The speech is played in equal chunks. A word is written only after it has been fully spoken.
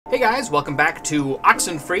Hey guys, welcome back to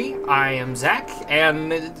Oxenfree. I am Zach,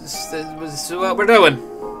 and this is what we're doing.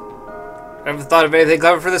 I haven't thought of anything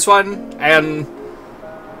clever for this one, and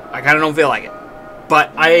I kind of don't feel like it.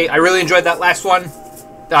 But I really enjoyed that last one.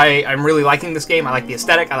 I'm really liking this game. I like the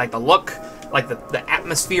aesthetic, I like the look, I like the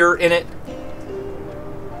atmosphere in it.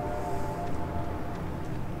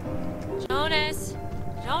 Jonas!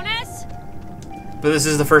 Jonas! But this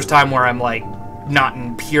is the first time where I'm like, not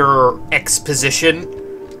in pure exposition.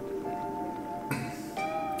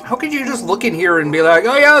 How could you just look in here and be like,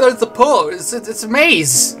 oh yeah, there's the pool, it's a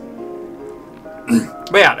maze.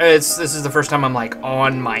 But yeah, this is the first time I'm like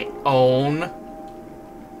on my own.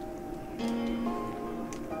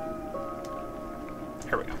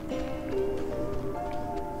 Here we go.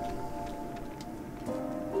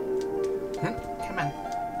 Come on.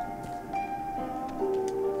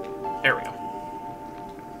 There we go.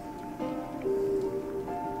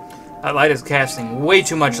 That light is casting way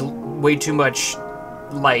too much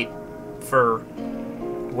light for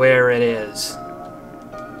where it is.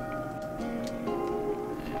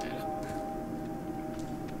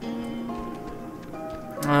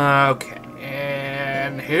 Okay,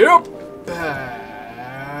 and yep.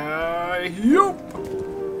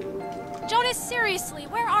 Jonas, seriously,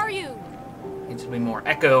 where are you? Needs to be more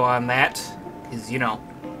echo on that, because, you know,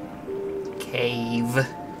 cave.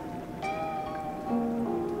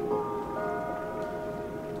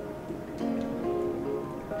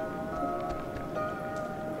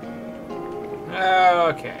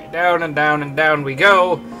 Okay, down and down and down we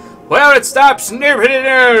go. Well, it stops, nobody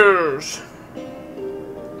knows.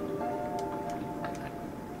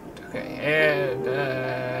 Okay,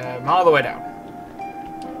 and all the way down.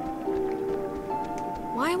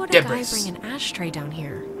 Why would a Debris. guy bring an ashtray down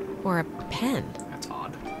here? Or a pen? That's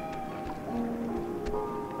odd.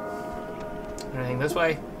 Anything this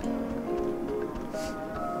way?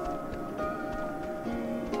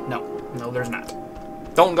 No, there's not.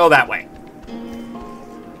 Don't go that way.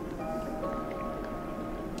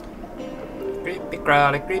 Creepy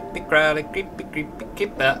crawly, creepy crawly, creepy, creepy,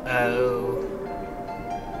 creepy. Uh-oh.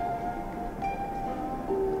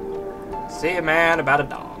 See a man about a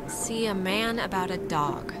dog. See a man about a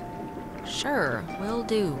dog. Sure, will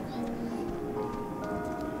do.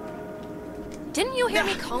 Didn't you hear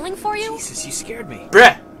me calling for you? Jesus, you scared me.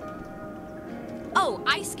 Bruh! Oh,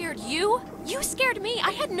 I scared you? You scared me.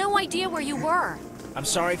 I had no idea where you were. I'm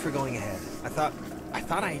sorry for going ahead. I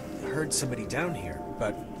thought I heard somebody down here,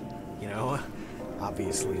 but you know,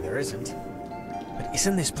 obviously there isn't. But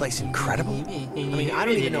isn't this place incredible? I mean, I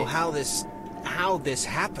don't even know how this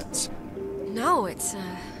happens. No, it's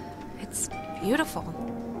beautiful.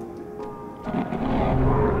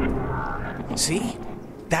 See?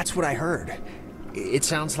 That's what I heard. It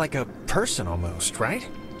sounds like a person almost, right?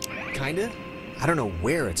 Kinda? I don't know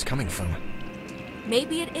where it's coming from.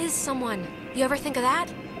 Maybe it is someone. You ever think of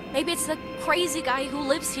that? Maybe it's the crazy guy who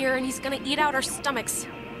lives here and he's gonna eat out our stomachs.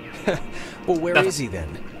 Well, where is he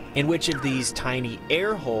then? In which of these tiny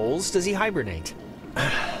air holes does he hibernate?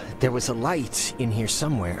 There was a light in here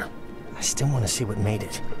somewhere. I still want to see what made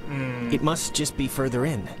it. It must just be further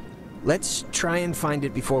in. Let's try and find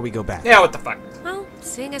it before we go back. Yeah, what the fuck? Well,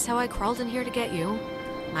 seeing as how I crawled in here to get you,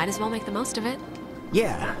 might as well make the most of it.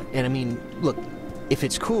 Yeah, and I mean, look, if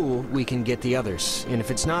it's cool, we can get the others, and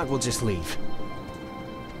if it's not, we'll just leave.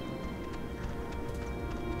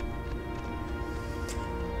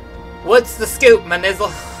 What's the scoop, my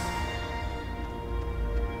nizzle?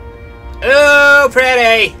 Oh,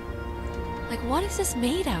 pretty! Like, what is this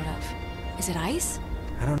made out of? Is it ice?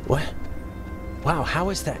 I don't... What? Wow, how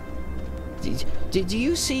is that? Did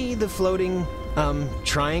you see the floating,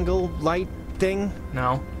 triangle light thing?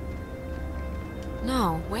 No.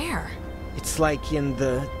 No, where? It's like in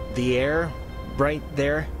the air, right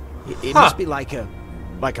there. It must be like a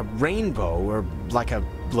rainbow or like a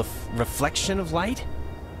reflection of light.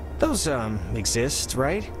 Those exist,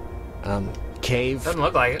 right? Cave. Doesn't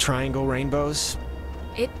look like it. Triangle rainbows.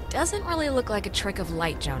 It doesn't really look like a trick of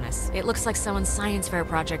light, Jonas. It looks like someone's science fair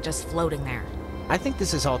project just floating there. I think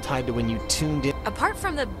this is all tied to when you tuned in. Apart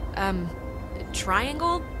from the,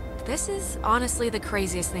 triangle, this is honestly the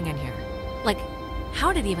craziest thing in here. Like,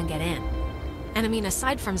 how did it even get in? And I mean,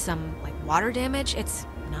 aside from some, like, water damage, it's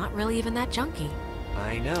not really even that junky.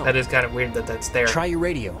 I know. That is kind of weird that that's there. Try your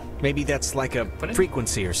radio. Maybe that's like a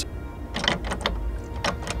frequency or something.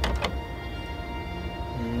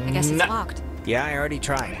 I guess it's locked. Yeah, I already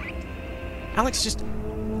tried. Alex, just...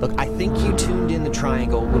 Look, I think you tuned in the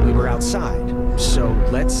triangle when we were outside. So,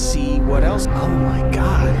 let's see what else... Oh my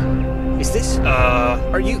god. Is this...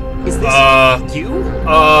 Are you... Is this... you?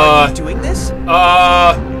 Are you doing this?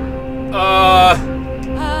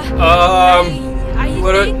 I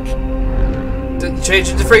what think...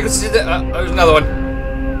 change the frequency. There's another one.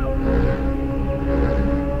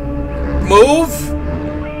 Move?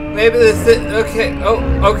 Maybe okay. Oh,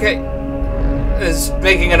 okay. Is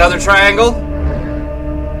making another triangle?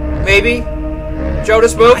 Maybe?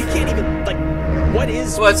 Jonas, move? I can't even, like, what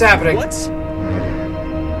is... What's happening? What's...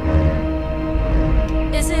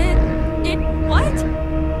 Is it... what?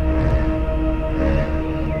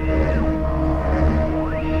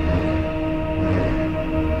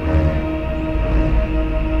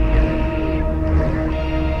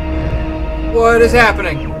 What is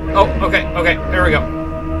happening? Oh, okay, there we go.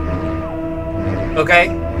 Okay,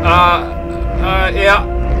 yeah.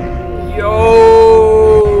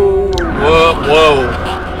 Yo! Whoa.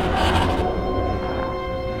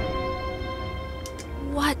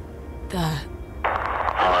 What the...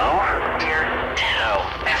 Hello? Dear, tell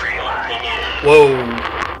everyone. Whoa.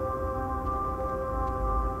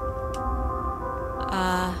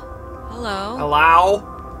 Hello?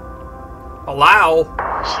 Allow?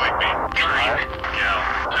 Sleepy. Fine.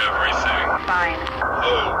 Yeah, everything. Fine.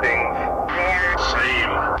 Holding. There.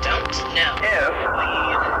 Same. Don't know. If.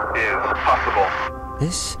 Leave. Is possible.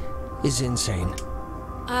 This is insane.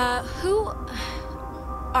 Who...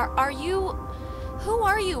 Who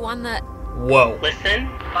are you on the... Whoa. Listen.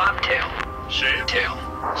 Bobtail. Shavetail.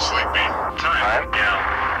 Sleepy. Time.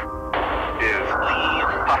 Yeah. Is. Leave.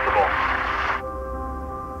 Possible.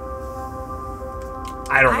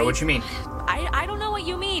 I don't know what you mean. I don't know what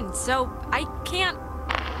you mean, so I can't...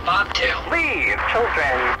 Bobtail. Leave,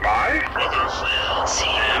 children. Bye. Brothers. See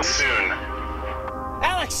you soon.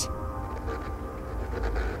 Alex!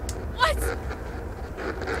 What?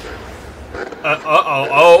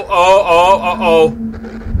 Oh.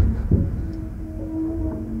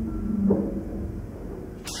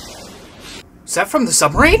 Is that from the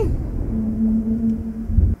submarine?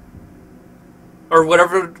 Or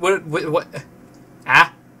whatever, what?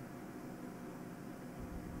 Ah?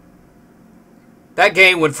 That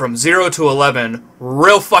game went from 0 to 11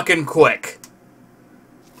 real fucking quick.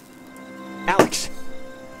 Alex!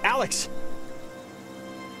 Alex!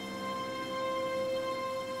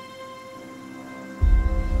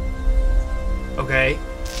 Okay.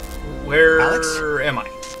 Where Alex? am I?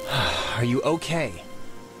 Are you okay?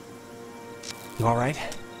 You alright?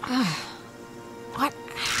 What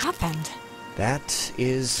happened? That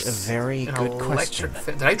is a very good question.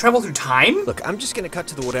 Did I travel through time? Look, I'm just gonna cut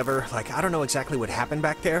to the whatever. Like, I don't know exactly what happened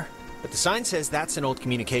back there, but the sign says that's an old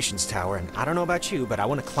communications tower, and I don't know about you, but I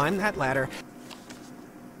want to climb that ladder.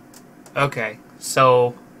 Okay,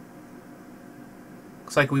 so...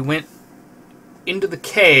 looks like we went into the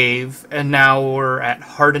cave, and now we're at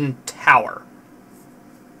Hardened Tower.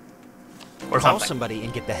 Or Call something. somebody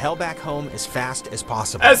and get the hell back home as fast as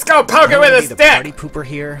possible. Let's go poke it with a the party stick! pooper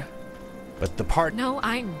here, but the part... No,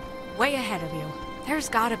 I'm way ahead of you. There's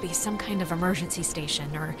gotta be some kind of emergency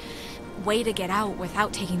station or way to get out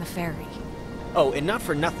without taking the ferry. Oh, and not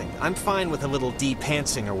for nothing. I'm fine with a little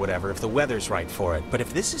de-pantsing or whatever if the weather's right for it, but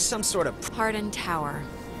if this is some sort of... Hardened Tower.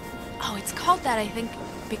 Oh, it's called that, I think,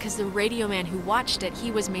 because the radio man who watched it, he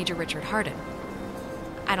was Major Richard Harden.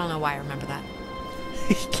 I don't know why I remember that.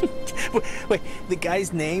 Wait, the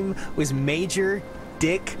guy's name was Major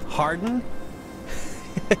Dick Harden?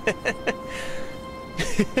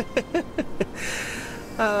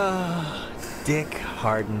 Dick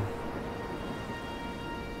Harden.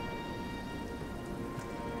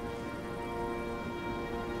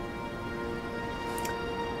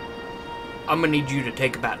 I'm gonna need you to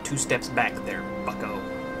take about 2 steps back there, bucko.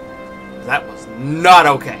 That was not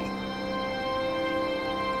okay.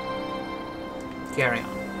 Carry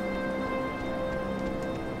on.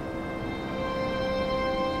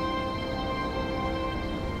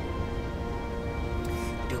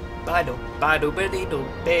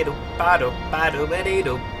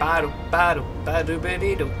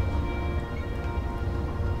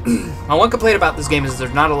 My one complaint about this game is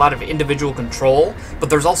there's not a lot of individual control, but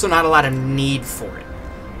there's also not a lot of need for it.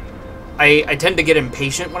 I tend to get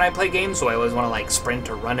impatient when I play games, so I always want to like sprint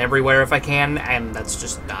or run everywhere if I can, and that's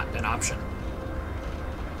just not an option.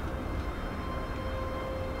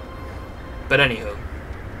 But anywho,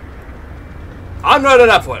 onward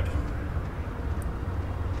and upward.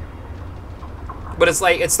 But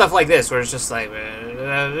it's stuff like this where it's just like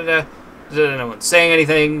no one's saying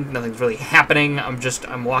anything, nothing's really happening.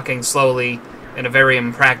 I'm walking slowly in a very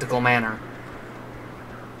impractical manner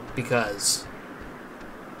because,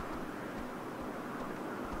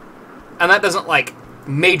 and that doesn't like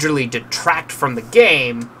majorly detract from the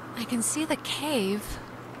game. I can see the cave,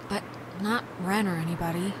 but not Ren or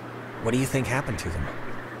anybody. What do you think happened to them?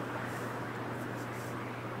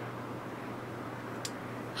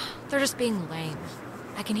 They're just being lame.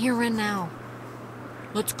 I can hear Ren now.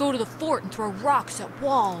 Let's go to the fort and throw rocks at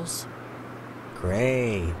walls.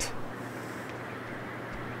 Great.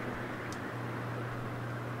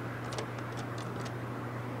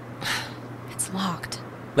 It's locked.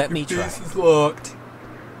 Let me try. This is locked.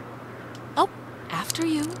 Oh, after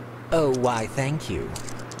you. Oh, why, thank you.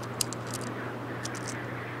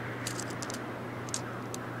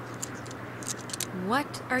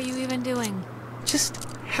 What are you even doing? Just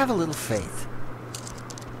have a little faith.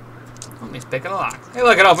 Oh, he's picking a lock. Hey,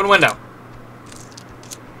 look, an open window.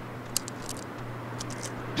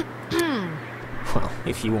 Well,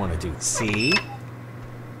 if you want to do... See?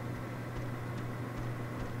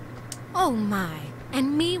 Oh my.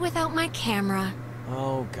 And me without my camera.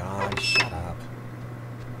 Oh, God, shut up.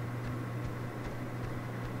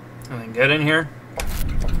 Anything good in here?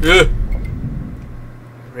 Ugh.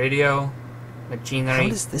 Radio, How machinery,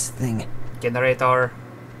 does this thing... generator,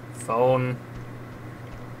 phone.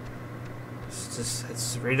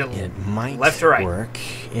 It's read it It might left to right. work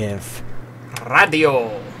if...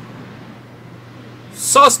 Radio.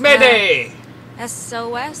 SOS Mayday!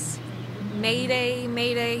 SOS? Mayday,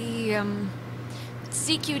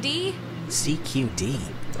 CQD? CQD.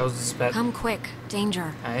 That was the spec. Come quick.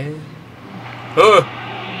 Danger.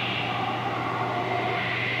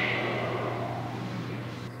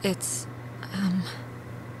 It's,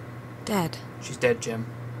 dead. She's dead, Jim.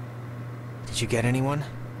 Did you get anyone?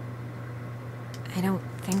 I don't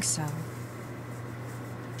think so.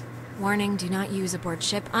 Warning, do not use aboard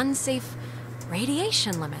ship. Unsafe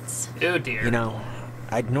radiation limits. Oh dear. You know,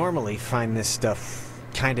 I'd normally find this stuff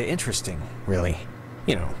kinda interesting, really.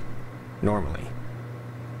 You know, normally.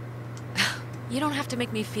 You don't have to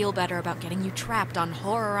make me feel better about getting you trapped on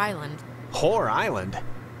Horror Island. Horror Island?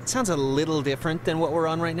 It sounds a little different than what we're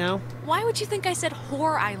on right now. Why would you think I said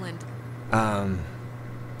Horror Island? I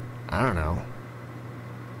don't know.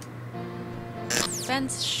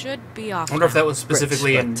 Fence should be off. I wonder if now. that was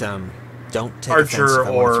specifically Great, in but, don't take offense Archer if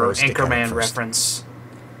I wanna throw or a stick at it Anchorman first. reference.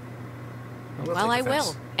 Well, I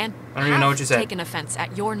will. And I don't even know what you said. taken offense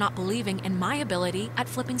at your not believing in my ability at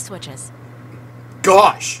flipping switches.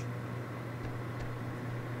 Gosh!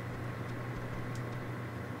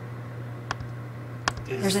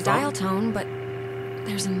 There's a dial tone, but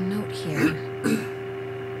there's a note here.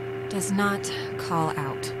 Does not call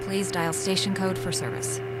out. Please dial station code for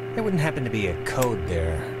service. There wouldn't happen to be a code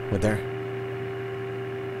there, would there?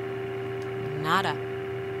 Nada.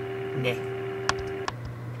 Nah.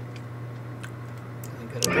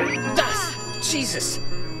 Jesus!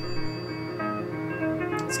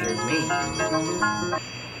 That scared me.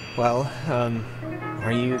 Well,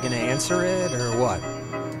 are you gonna answer it, or what?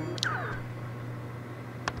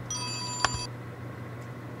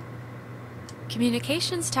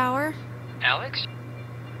 Communications tower. Alex?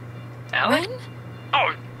 Alex? Ren?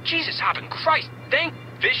 Oh, Jesus hopping Christ! Thank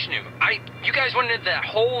Vishnu. You guys went into that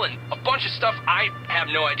hole and a bunch of stuff. I have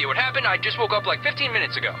no idea what happened. I just woke up like 15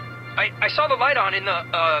 minutes ago. I saw the light on in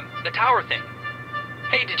the tower thing.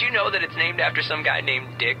 Hey, did you know that it's named after some guy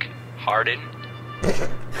named Dick Harden?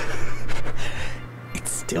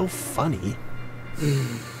 It's still funny.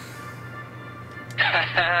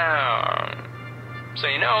 So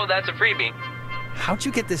you know that's a freebie. How'd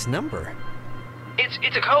you get this number?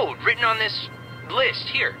 It's a code written on this list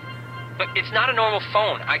here. But it's not a normal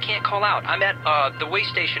phone. I can't call out. I'm at the way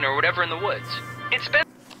station or whatever in the woods. It's been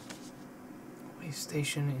Way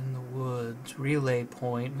station in the woods. Relay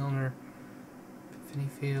point. Milner. Epiphany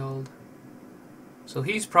Field. So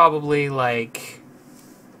he's probably like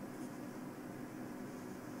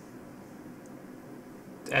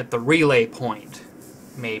at the relay point,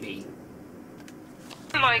 maybe.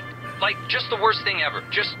 like just the worst thing ever.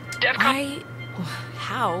 Just DEFCON.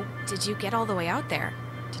 How did you get all the way out there?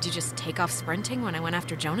 Did you just take off sprinting when I went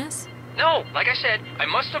after Jonas? No, like I said, I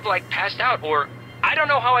must have like passed out, or I don't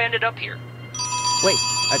know how I ended up here. Wait,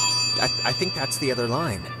 I think that's the other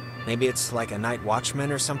line. Maybe it's like a night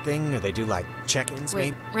watchman or something, or they do like check-ins,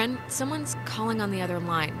 Wait, maybe? Ren, someone's calling on the other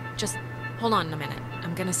line. Just hold on a minute.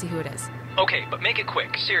 I'm gonna see who it is. Okay, but make it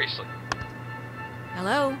quick, seriously.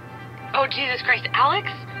 Hello? Oh, Jesus Christ. Alex?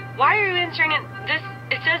 Why are you answering it?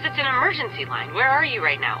 It says it's an emergency line. Where are you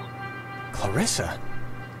right now? Clarissa?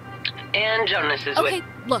 And Jonas is Okay,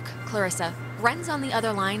 look, Clarissa. Ren's on the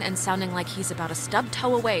other line and sounding like he's about a stub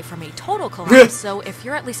toe away from a total collapse, so if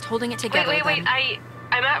you're at least holding it together, Wait. then...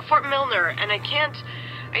 I'm at Fort Milner, and I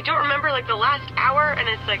don't remember, like, the last hour, and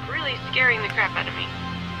it's, like, really scaring the crap out of me.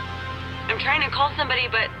 I'm trying to call somebody,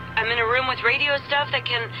 but I'm in a room with radio stuff it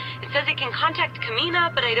says it can contact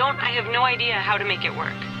Kamina, but I have no idea how to make it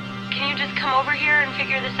work. Can you just come over here and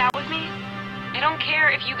figure this out with me? I don't care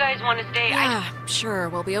if you guys want to stay. Yeah, sure.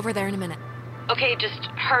 We'll be over there in a minute. Okay, just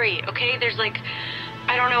hurry, okay? There's like,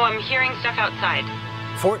 I don't know, I'm hearing stuff outside.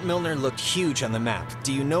 Fort Milner looked huge on the map.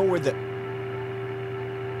 Do you know where the...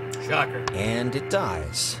 Shocker. And it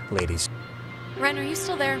dies, ladies. Ren, are you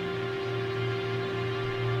still there?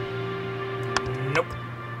 Nope.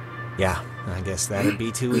 Yeah, I guess that'd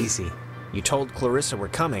be too easy. You told Clarissa we're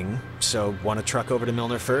coming, so want to truck over to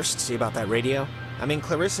Milner first, see about that radio? I mean,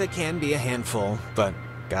 Clarissa can be a handful, but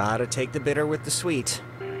gotta take the bitter with the sweet.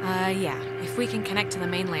 Yeah. If we can connect to the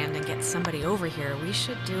mainland and get somebody over here, we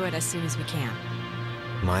should do it as soon as we can.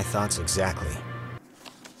 My thoughts exactly.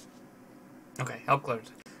 Okay, help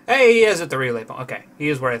Clarissa. Hey, he is at the relay point. Okay, he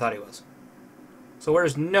is where I thought he was. So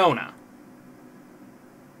where's Nona?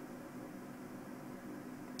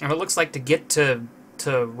 And it looks like to get to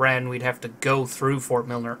Ren, we'd have to go through Fort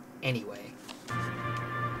Milner anyway.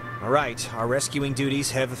 Alright, our rescuing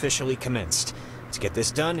duties have officially commenced. Let's get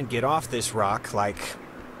this done and get off this rock like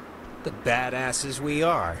the badasses we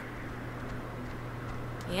are.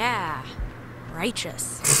 Yeah.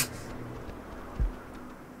 Righteous.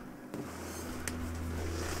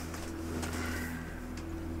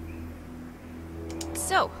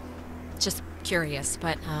 So, just curious,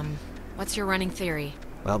 but, what's your running theory?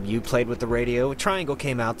 Well, you played with the radio, a triangle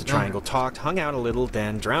came out, the triangle talked, hung out a little,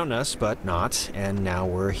 then drowned us, but not, and now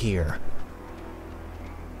we're here.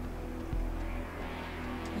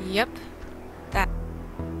 Yep. That.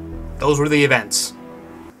 Those were the events.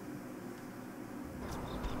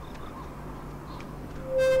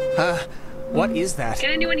 What is that?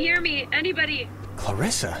 Can anyone hear me? Anybody?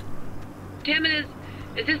 Clarissa? Damn it,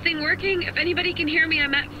 is this thing working? If anybody can hear me,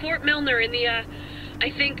 I'm at Fort Milner in the, I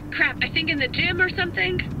think in the gym or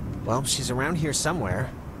something? Well, she's around here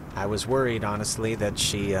somewhere. I was worried, honestly, that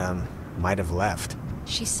she, might have left.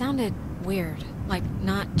 She sounded weird. Like,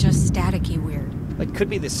 not just staticky weird. It could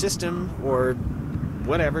be the system, or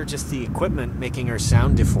whatever, just the equipment making her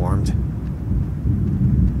sound deformed.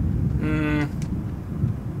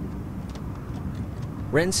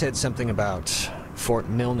 Ren said something about Fort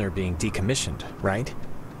Milner being decommissioned, right?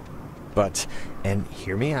 But, and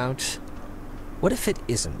hear me out, what if it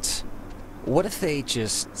isn't? What if they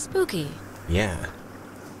just... Spooky. Yeah.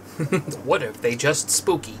 What if they just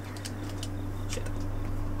spooky? Shit.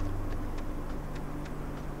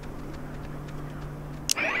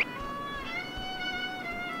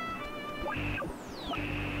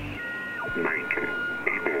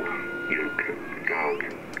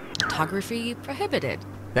 Photography prohibited.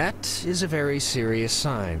 That is a very serious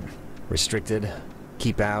sign. Restricted,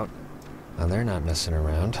 keep out. Well, they're not messing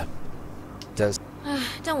around.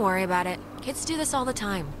 Don't worry about it. Kids do this all the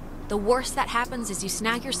time. The worst that happens is you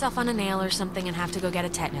snag yourself on a nail or something and have to go get a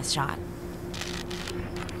tetanus shot.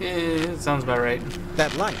 Yeah, sounds about right.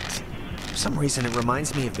 That light. For some reason, it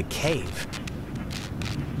reminds me of the cave.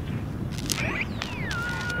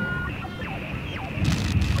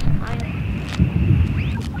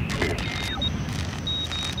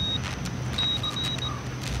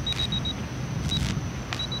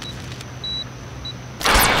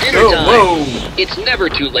 Dinner time. Whoa! It's never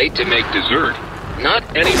too late to make dessert. Not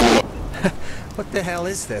anymore. What the hell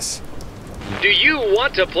is this? Do you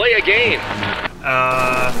want to play a game?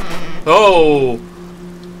 Oh! Oh!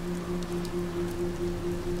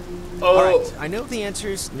 Alright, I know the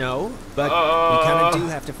answer's no, but we kind of do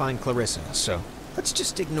have to find Clarissa, so let's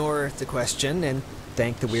just ignore the question and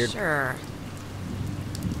thank the weird... Sure.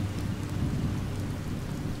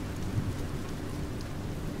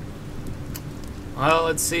 Well,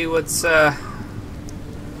 let's see what's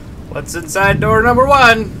inside door number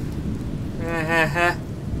 1.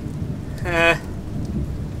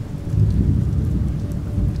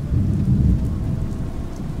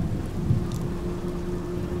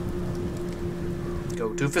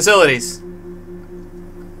 Go to facilities.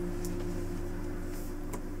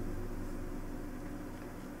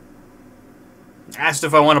 Asked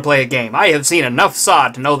if I want to play a game. I have seen enough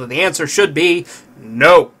sod to know that the answer should be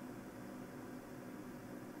no.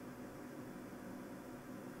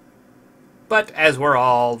 But as we're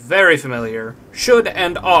all very familiar, should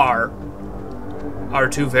and are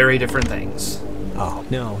two very different things. Oh,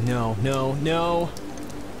 no, no, no, no.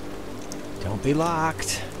 Don't be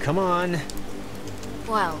locked. Come on.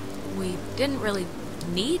 Well, we didn't really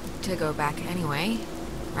need to go back anyway,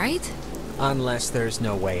 right? Unless there's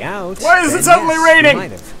no way out. Why is it then suddenly yes, raining? we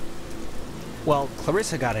might have. Well,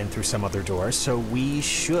 Clarissa got in through some other door, so we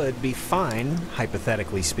should be fine,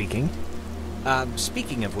 hypothetically speaking.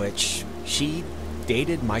 Speaking of which, she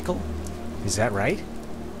dated Michael? Is that right?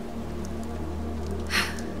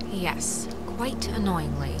 Yes, quite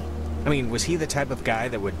annoyingly. I mean, was he the type of guy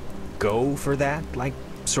that would go for that, like,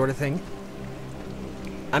 sort of thing.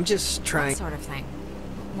 I'm just trying... What sort of thing?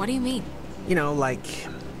 What do you mean? You know, like,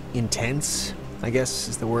 intense, I guess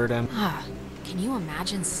is the word. Can you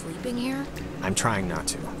imagine sleeping here? I'm trying not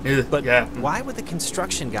to. Ugh, But yeah. why would the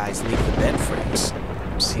construction guys leave the bed frames?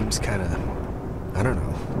 Seems kind of, I don't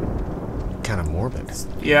know, kind of morbid.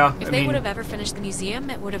 Yeah, If I they mean, would have ever finished the museum,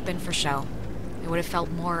 it would have been for show. It would have felt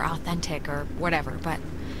more authentic or whatever, but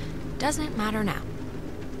doesn't matter now.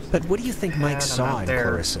 But what do you think Mike I'm saw not in there.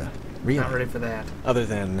 Clarissa? Really? not ready for that. Other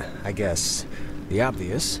than, I guess, the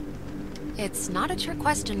obvious. It's not a trick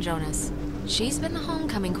question, Jonas. She's been the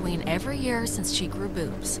homecoming queen every year since she grew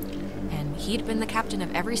boobs. And he'd been the captain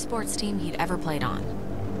of every sports team he'd ever played on.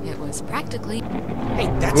 It was practically... Hey,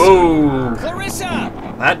 that's... Whoa! Clarissa!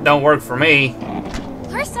 That don't work for me.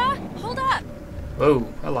 Clarissa, hold up! Whoa,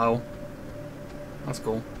 hello. That's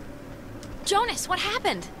cool. Jonas, what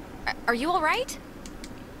happened? Are you alright?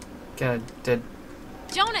 Did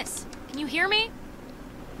Jonas, can you hear me?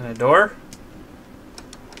 a door?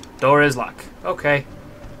 Door is locked. Okay.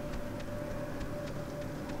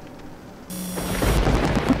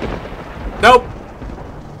 Nope.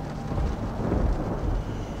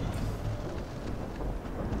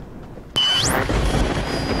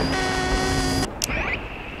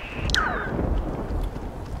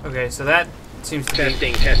 Okay, so that seems to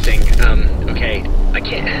be... Testing. Okay.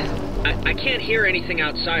 I can't hear anything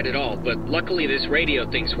outside at all, but luckily this radio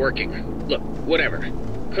thing's working. Look, whatever.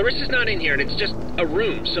 Clarissa's not in here, and it's just a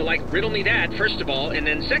room, so, like, riddle me that, first of all, and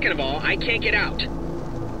then second of all, I can't get out.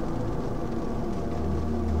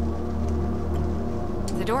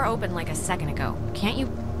 The door opened like a second ago. Can't you...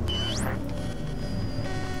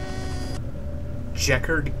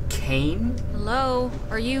 Jeckard Kane? Hello?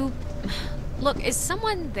 Are you... Look, is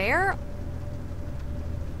someone there?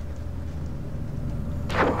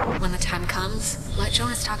 When the time comes, let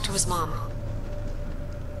Jonas talk to his mom.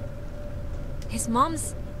 His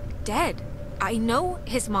mom's dead. I know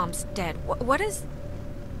his mom's dead. What is...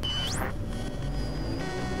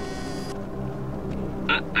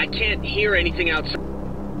 I can't hear anything outside.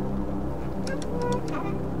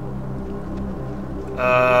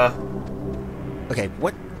 Okay,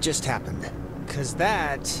 what just happened? 'Cause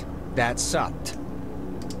that sucked.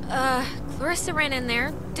 Clarissa ran in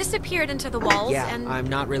there, disappeared into the walls, Yeah, and... I'm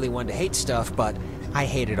not really one to hate stuff, but I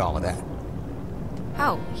hated all of that.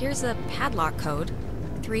 Oh, here's a padlock code.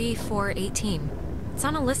 3418. It's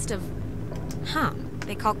on a list of... Huh.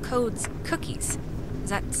 They call codes cookies. Is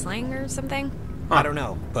that slang or something? I don't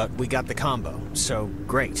know, but we got the combo, so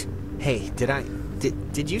great. Hey,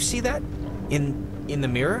 did you see that? In the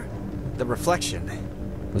mirror? The reflection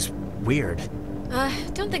was weird.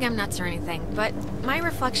 Don't think I'm nuts or anything, but my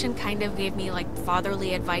reflection kind of gave me, like,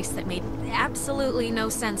 fatherly advice that made absolutely no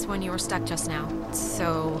sense when you were stuck just now.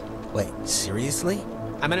 So... Wait, seriously?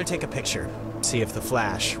 I'm gonna take a picture, see if the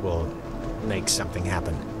flash will make something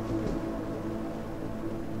happen.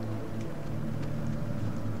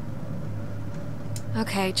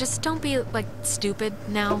 Okay, just don't be, like, stupid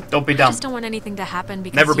now. Don't be I dumb. just don't want anything to happen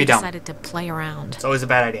because Never be you dumb. decided to play around. It's always a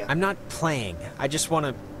bad idea. I'm not playing. I just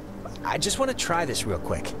wanna try this real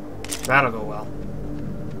quick. That'll go well.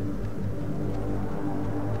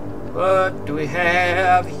 What do we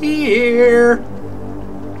have here?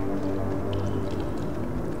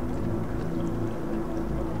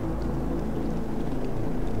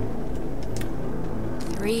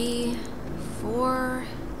 Three, 4,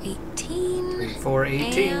 18. 4,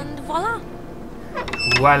 18. And voila.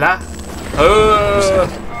 Voila.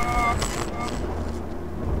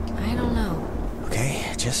 I don't know.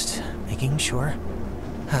 Okay, just making sure.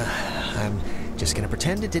 I'm just gonna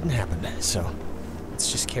pretend it didn't happen, so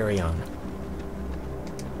let's just carry on.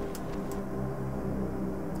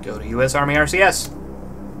 Go to U.S. Army RCS.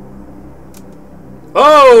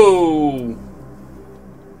 Oh!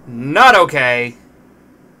 Not okay.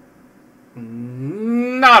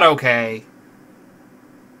 Not okay.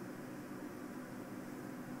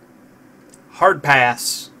 Hard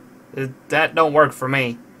pass. That don't work for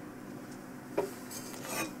me.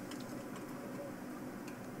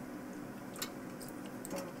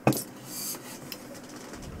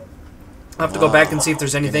 I'll have to go back and see if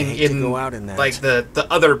there's anything hate to in, go out in that. like, the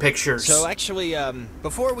other pictures. So actually,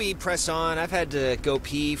 before we press on, I've had to go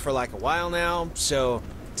pee for like a while now, so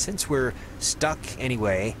since we're stuck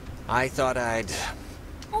anyway, I thought I'd...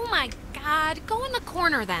 Oh my god, go in the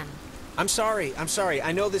corner then. I'm sorry.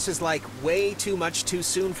 I know this is like way too much too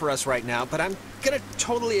soon for us right now, but I'm gonna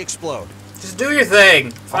totally explode. Just do your thing.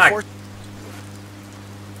 Fuck.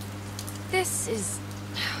 This is...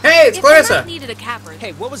 Hey, it's If Clarissa. I needed a capper...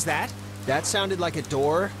 Hey, what was that? That sounded like a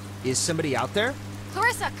door. Is somebody out there?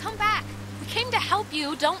 Clarissa, come back. We came to help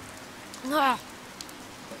you. Don't... Ugh.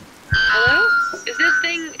 Hello?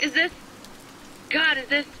 God,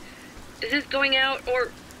 is this going out,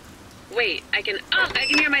 or... Wait, I can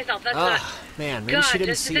hear myself, that's not... Man, maybe God, she didn't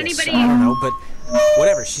does see us. anybody... I don't know, but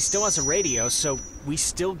whatever, she still has a radio, so we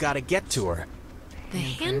still gotta get to her. The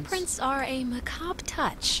handprints are a macabre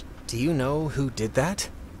touch. Do you know who did that?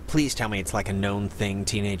 Please tell me it's like a known thing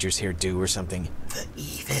teenagers here do or something. The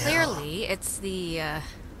evil. Clearly, it's the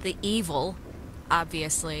evil,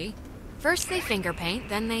 obviously. First they finger paint,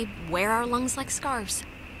 then they wear our lungs like scarves.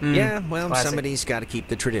 Yeah, well, classic. somebody's gotta keep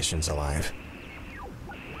the traditions alive.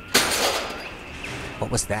 What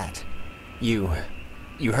was that? You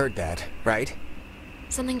heard that, right?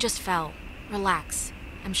 Something just fell. Relax.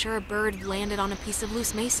 I'm sure a bird landed on a piece of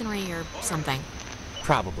loose masonry or something.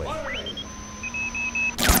 Probably.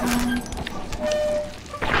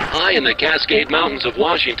 High in the Cascade Mountains of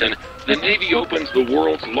Washington, the Navy opens the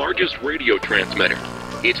world's largest radio transmitter.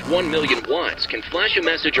 It's 1 million watts, can flash a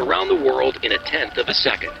message around the world in 1/10 of a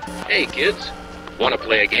second. Hey kids, wanna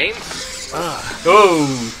play a game?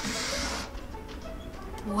 Oh!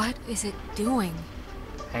 What is it doing?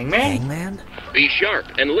 Hangman? Hangman? Be sharp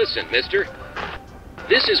and listen, mister.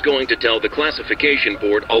 This is going to tell the classification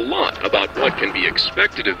board a lot about what can be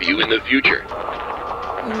expected of you in the future.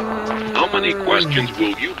 How many questions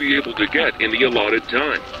will you be able to get in the allotted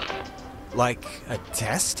time? Like a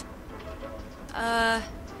test?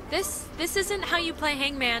 This isn't how you play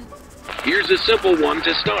Hangman. Here's a simple one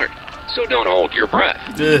to start, so don't hold your breath.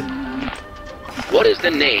 What is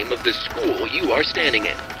the name of the school you are standing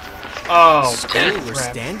in? Oh, School we're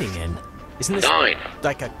crap. standing in. Isn't this 9,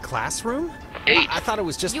 like a classroom? 8. I thought it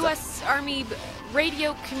was just U.S. Army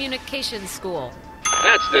Radio Communications School.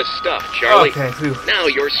 That's the stuff, Charlie. Okay, phew. Now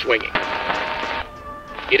you're swinging.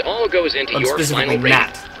 It all goes into your Specifically final rating.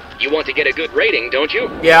 Nat. You want to get a good rating, don't you?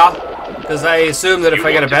 Yeah, because I assume that if You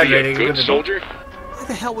I get a want to bad be rating, a good I'm gonna- soldier? Why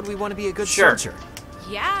the hell would we want to be a good Sure. soldier?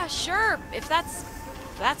 Yeah, sure. If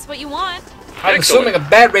that's what you want. I'm Excellent. assuming a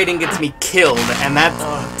bad rating gets me killed, and that's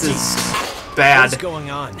just bad. What's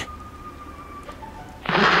going on?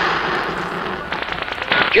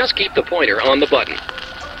 Just keep the pointer on the button.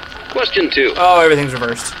 Question 2. Oh, everything's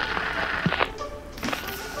reversed.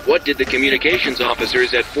 What did the communications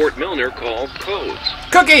officers at Fort Milner call codes?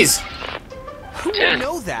 Cookies! Who 10. would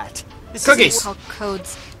know that? This Cookies. isn't- Called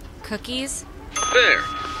codes. Cookies? There.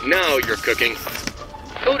 Now you're cooking.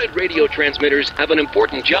 Coded radio transmitters have an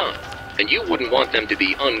important job, and you wouldn't want them to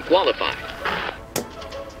be unqualified.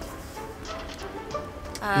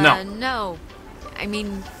 No. No. I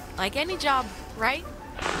mean, like any job, right?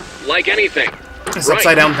 Like anything. This Right.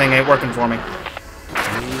 upside down thing ain't working for me.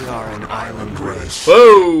 We are an island race.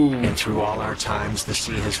 Whoa! And through all our times, the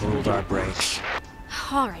sea has ruled our breaks.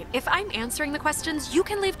 All right, if I'm answering the questions, you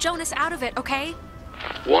can leave Jonas out of it, okay?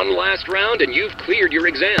 One last round and you've cleared your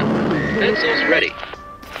exam. Pencils ready.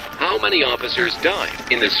 How many officers died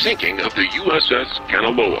in the sinking of the USS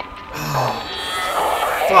Kanaloa?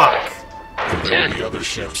 Fuck. 10, The other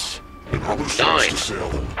ships, and other ships 9, to sail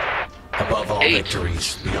them. Above all 8,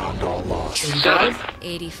 victories, beyond all loss. 7.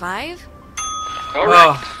 85? Correct.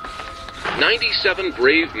 Oh, 97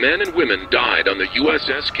 brave men and women died on the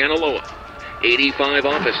USS Kanaloa. 85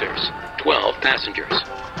 officers, 12 passengers.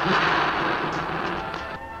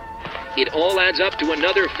 It all adds up to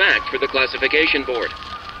another fact for the classification board.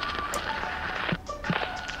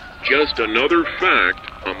 Just another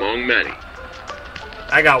fact among many.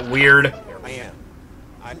 I got weird. Man,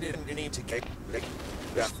 I didn't need to get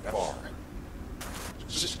that far.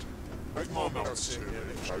 Just, my mom out saying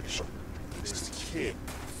it's the kid.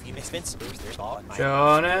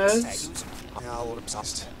 Jonas? Now,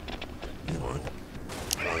 obsessed. You know,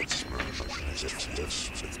 it's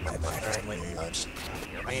my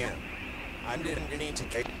Man, I didn't need to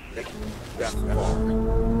get that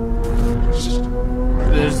far. Just,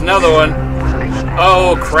 There's another one.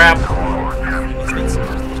 Oh, crap.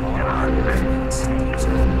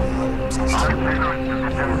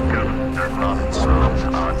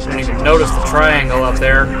 Didn't even notice the triangle up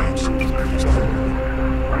there.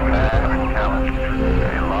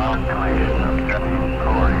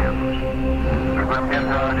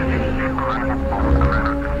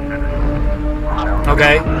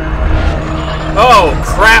 Okay. Oh,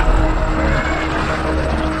 crap.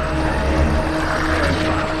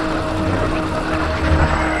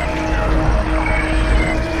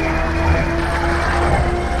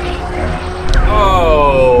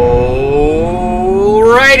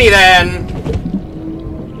 Alrighty then.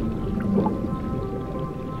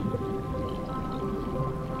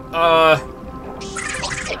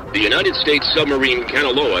 The United States submarine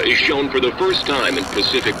Kanaloa is shown for the first time in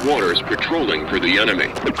Pacific waters patrolling for the enemy.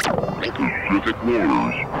 Pacific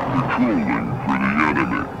waters, patrolling for the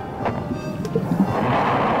enemy.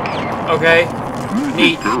 Okay.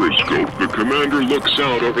 Neat. Periscope, the commander looks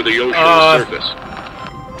out over the ocean surface.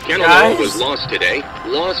 Kanaloa was lost today,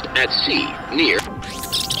 lost at sea, near...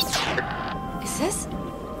 Is this...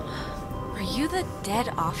 Are you the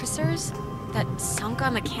dead officers that sunk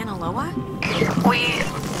on the Kanaloa? We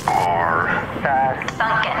are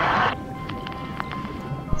sunken.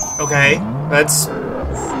 Okay, that's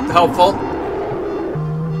helpful.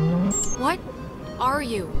 What are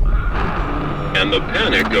you? And the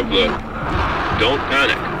panic of the... Don't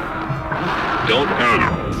panic. Don't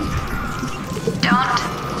panic. Don't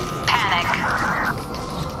panic.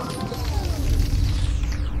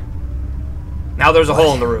 Now there's a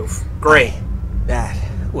hole in the roof. Great. That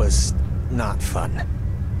was not fun.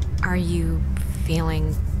 Are you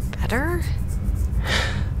feeling better?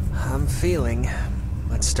 I'm feeling...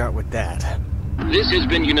 Let's start with that. This has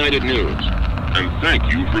been United News, and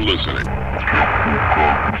thank you for listening.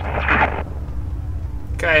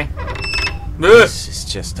 Okay. This is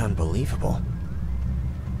just unbelievable.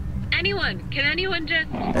 Can anyone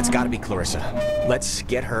just... That's gotta be Clarissa. Let's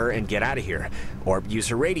get her and get out of here. Or use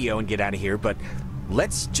her radio and get out of here, but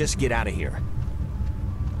let's just get out of here.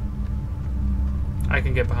 I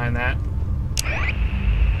can get behind that.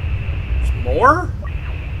 There's more?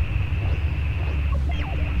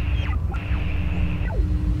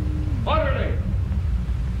 Orderly!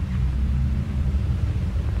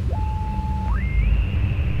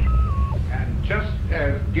 And just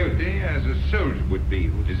as guilty as a soldier would be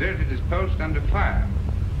who deserted his post under fire.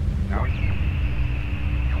 Now...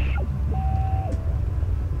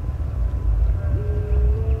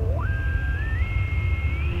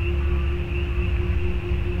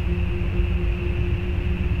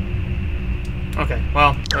 Okay,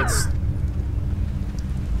 well, let's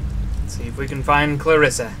see if we can find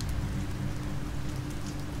Clarissa.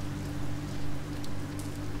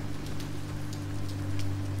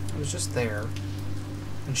 It was just there.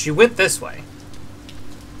 And she went this way,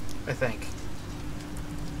 I think.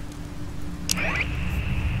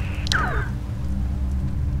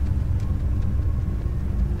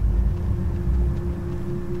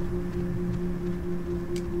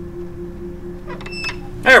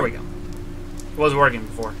 There we go. It was working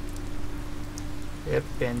before. Yep,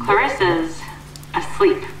 and Clarissa's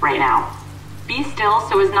asleep right now. Be still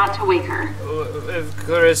so as not to wake her. if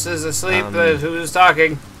Clarissa's asleep, who's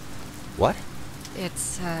talking? What?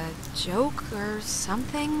 It's a joke or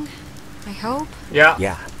something, I hope? Yeah.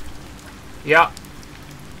 Yeah. Yeah.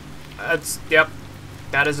 Yep.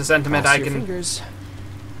 That is a sentiment Cross I your can... fingers.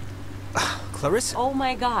 Clarissa? Oh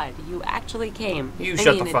my god, you actually came. You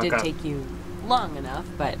shut the fuck it did up. take you long enough,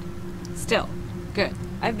 but still, good.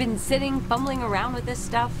 I've been sitting, fumbling around with this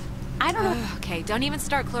stuff. I don't know. Okay, don't even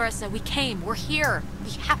start, Clarissa. We came. We're here.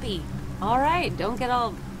 Be happy. Alright, don't get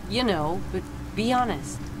all, but be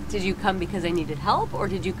honest. Did you come because I needed help, or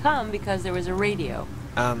did you come because there was a radio?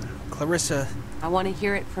 Clarissa... I want to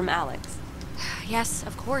hear it from Alex. Yes,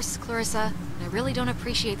 of course, Clarissa. I really don't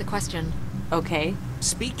appreciate the question. Okay.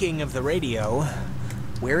 Speaking of the radio,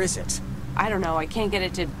 where is it? I don't know, I can't get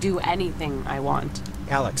it to do anything I want.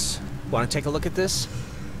 Alex, want to take a look at this?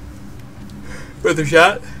 With a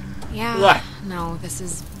shot? Yeah. What? No, this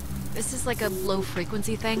is like a low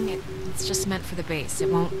frequency thing. It's just meant for the base. It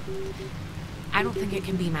won't... I don't think it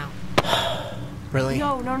can beam out. Really?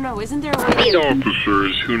 No, isn't there a way...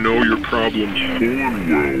 Officers who know your problems full and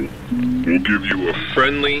well will give you a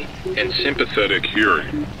friendly and sympathetic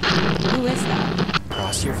hearing. Who is that?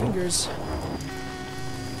 Cross your fingers.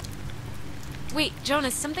 Wait,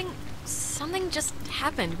 Jonas, something just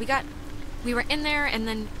happened. We were in there and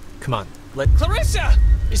then... Come on, Clarissa!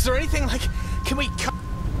 Is there anything like... Can we...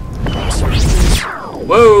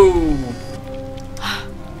 Whoa!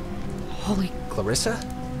 Holy... Clarissa?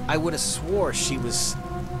 I would have swore she was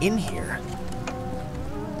in here.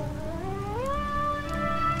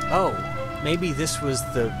 Oh, maybe this was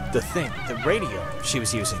the thing, the radio she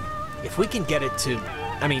was using. If we can get it to...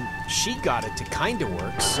 I mean, she got it to kind of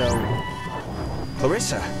work, so...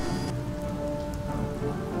 Clarissa.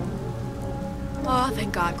 Oh,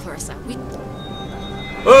 thank God, Clarissa. We...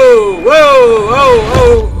 Whoa!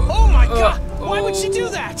 Oh my God! Why would she do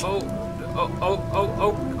that?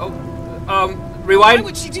 Rewind. Why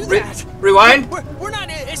would she do that? Rewind. We're not...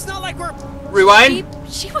 It's not like we're... Rewind.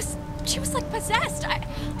 She was like possessed.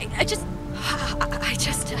 I just...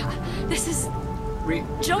 This is...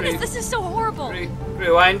 Jonas, this is so horrible.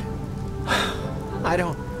 Rewind. I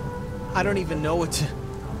don't even know what to...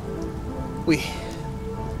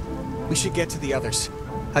 We should get to the others.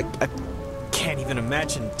 I can't even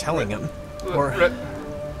imagine telling them.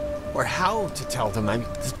 Or how to tell them.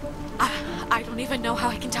 I don't even know how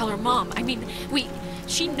I can tell her mom. I mean,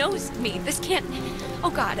 she knows me. This can't...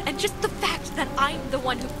 Oh, God. And just the fact that I'm the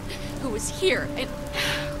one who was here. And...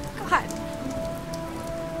 God.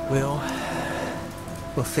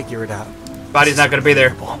 We'll figure it out. Body's not gonna be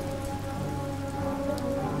there.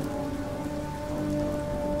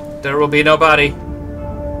 There will be no body.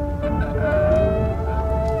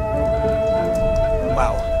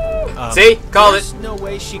 Wow. See? Called it. There's no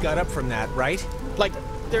way she got up from that, right? Like,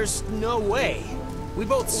 there's no way. We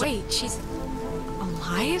both... Wait, she's...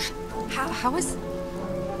 alive? How is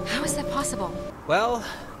that possible? Well,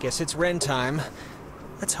 guess it's Ren time.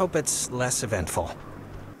 Let's hope it's less eventful.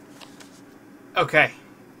 Okay.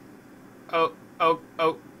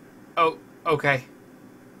 Okay.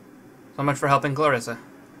 So much for helping Clarissa.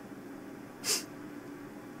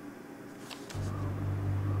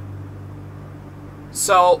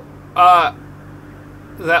 So,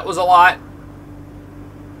 that was a lot.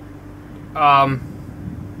 I'm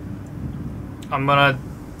gonna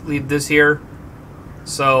leave this here.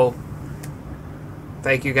 So,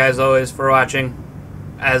 thank you guys always for watching.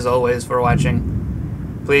 As always for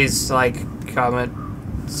watching. Please like, comment,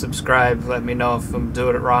 subscribe. Let me know if I'm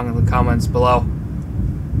doing it wrong in the comments below.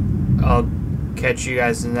 I'll catch you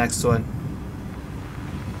guys in the next one.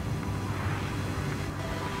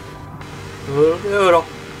 Doodle.